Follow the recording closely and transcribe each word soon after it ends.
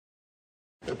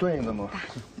tô indo, amor. Tá.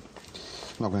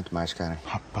 Não aguento mais, cara.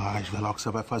 Rapaz, vê lá o que você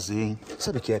vai fazer, hein?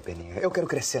 Sabe o que é, Peninha? Eu quero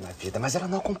crescer na vida, mas ela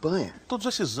não acompanha. Todos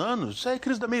esses anos, isso aí é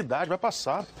crise da meia-idade, vai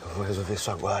passar. Eu vou resolver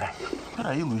isso agora.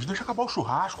 Peraí, Luiz, deixa acabar o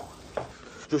churrasco.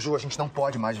 Juju, a gente não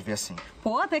pode mais viver assim.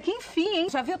 Pô, até que enfim, hein?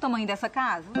 Já viu o tamanho dessa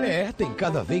casa? É, tem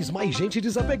cada vez mais gente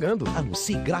desapegando.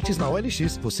 Anuncie grátis na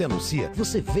OLX. Você anuncia,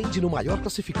 você vende no maior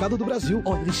classificado do Brasil.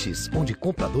 OLX, onde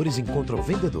compradores encontram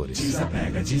vendedores.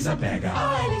 Desapega, desapega.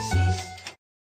 OLX.